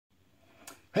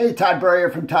Hey,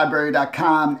 Tburrier from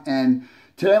Tburrier.com, and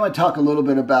today I'm going to talk a little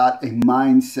bit about a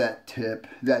mindset tip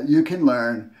that you can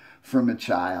learn from a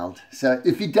child. So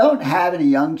if you don't have any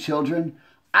young children,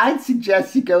 I'd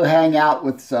suggest you go hang out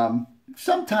with some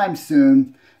sometime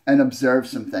soon and observe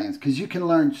some things, because you can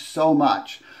learn so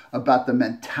much about the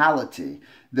mentality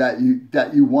that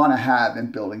you want to have in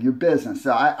building your business.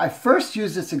 So I first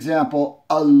used this example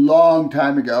a long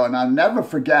time ago, and I'll never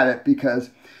forget it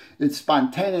because it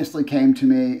spontaneously came to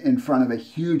me in front of a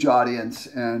huge audience,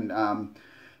 and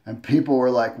people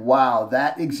were like, wow,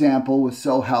 that example was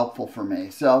so helpful for me.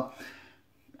 So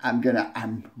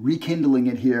I'm rekindling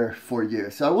it here for you.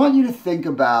 So I want you to think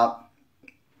about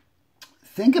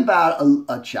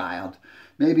a child,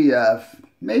 maybe a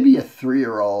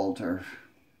 3-year-old or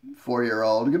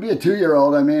 4-year-old. It could be a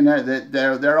 2-year-old. I mean,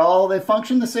 they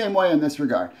function the same way in this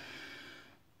regard.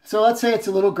 So let's say it's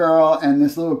a little girl, and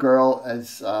this little girl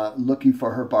is looking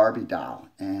for her Barbie doll.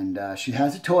 And she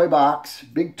has a toy box,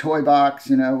 big toy box,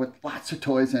 with lots of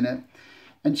toys in it.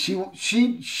 And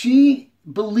she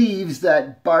believes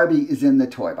that Barbie is in the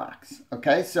toy box.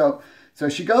 Okay, so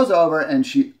she goes over and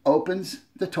she opens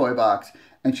the toy box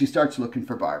and she starts looking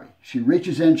for Barbie. She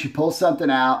reaches in, she pulls something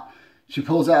out. She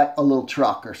pulls out a little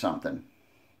truck or something.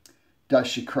 Does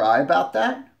she cry about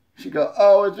that? She go,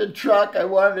 oh, it's a truck. I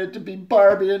wanted it to be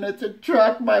Barbie, and it's a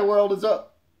truck. My world is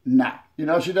up. No. You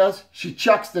know what she does? She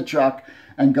chucks the truck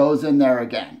and goes in there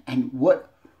again. And what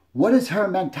is her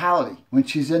mentality when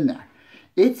she's in there?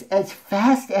 It's as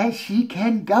fast as she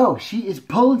can go. She is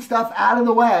pulling stuff out of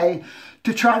the way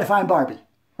to try to find Barbie,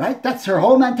 right? That's her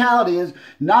whole mentality, is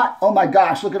not, oh my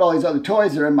gosh, look at all these other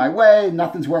toys that are in my way.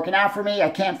 Nothing's working out for me. I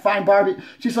can't find Barbie.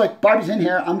 She's like, Barbie's in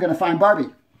here. I'm going to find Barbie.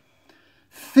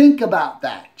 Think about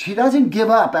that. She doesn't give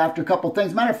up after a couple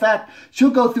things. Matter of fact, she'll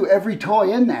go through every toy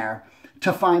in there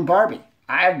to find Barbie.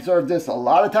 I observed this a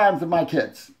lot of times with my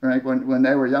kids, right, when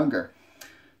they were younger.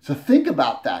 So think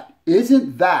about that.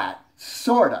 Isn't that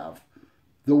sort of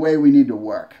the way we need to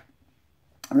work?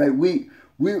 Right? We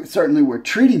certainly, we're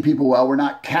treating people well. We're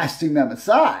not casting them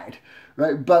aside,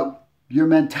 right? But your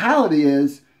mentality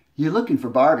is, you're looking for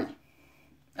Barbie.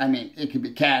 I mean, it could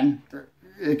be Ken.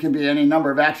 It could be any number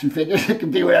of action figures. It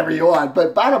could be whatever you want.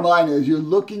 But bottom line is, you're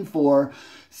looking for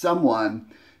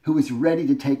someone who is ready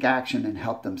to take action and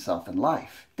help themselves in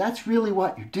life. That's really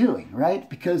what you're doing, right?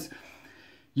 Because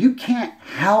you can't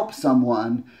help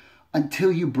someone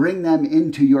until you bring them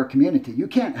into your community. You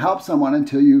can't help someone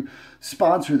until you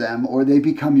sponsor them or they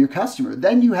become your customer.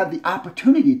 Then you have the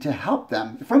opportunity to help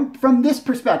them from this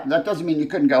perspective. That doesn't mean you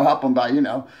couldn't go help them by,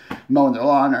 mowing their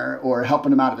lawn or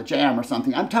helping them out of a jam or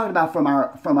something. I'm talking about from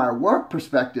our work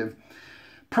perspective.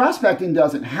 Prospecting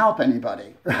doesn't help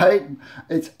anybody, right?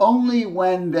 It's only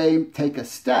when they take a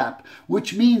step,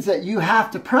 which means that you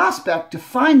have to prospect to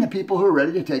find the people who are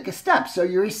ready to take a step. So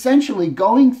you're essentially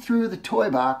going through the toy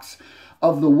box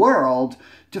of the world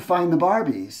to find the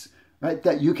Barbies, right,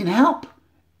 that you can help.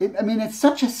 It's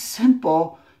such a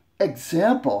simple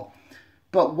example,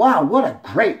 but wow, what a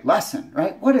great lesson,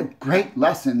 right? What a great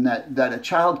lesson that a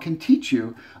child can teach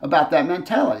you about that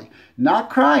mentality. Not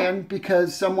crying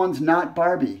because someone's not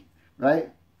Barbie, right?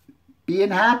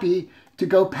 Being happy to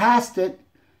go past it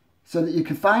so that you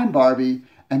can find Barbie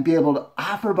and be able to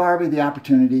offer Barbie the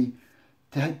opportunity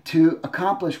to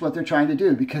accomplish what they're trying to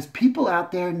do, because people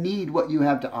out there need what you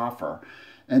have to offer.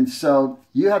 And so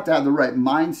you have to have the right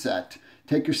mindset.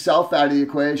 Take yourself out of the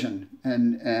equation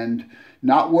and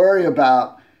not worry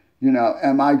about,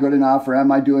 am I good enough or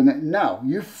am I doing that? No,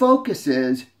 your focus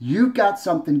is, you've got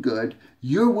something good.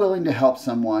 You're willing to help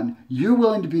someone. You're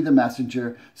willing to be the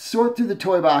messenger. Sort through the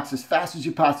toy box as fast as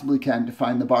you possibly can to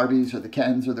find the Barbies or the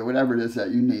Kens or whatever it is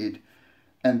that you need.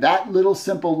 And that little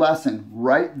simple lesson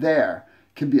right there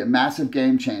can be a massive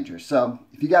game changer. So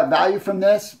if you got value from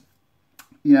this,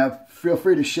 feel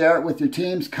free to share it with your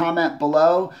teams. Comment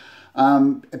below.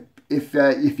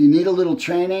 If you need a little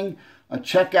training,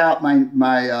 check out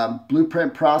my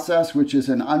blueprint process, which is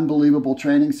an unbelievable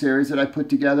training series that I put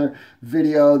together.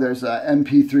 Video, there's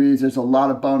MP3s, there's a lot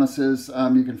of bonuses.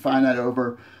 You can find that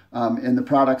over in the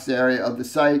products area of the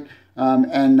site.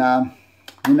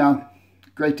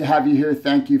 Great to have you here.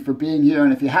 Thank you for being here.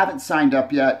 And if you haven't signed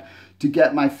up yet to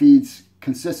get my feeds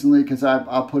consistently, because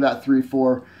I'll put out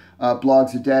 3-4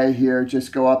 blogs a day here,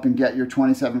 just go up and get your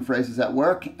 27 phrases at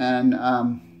work, and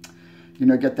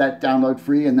get that download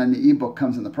free. And then the ebook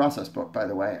comes in the process book, by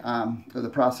the way, or the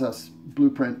process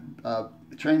blueprint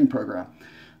training program.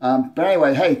 But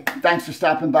anyway, hey, thanks for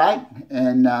stopping by,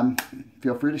 and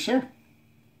feel free to share.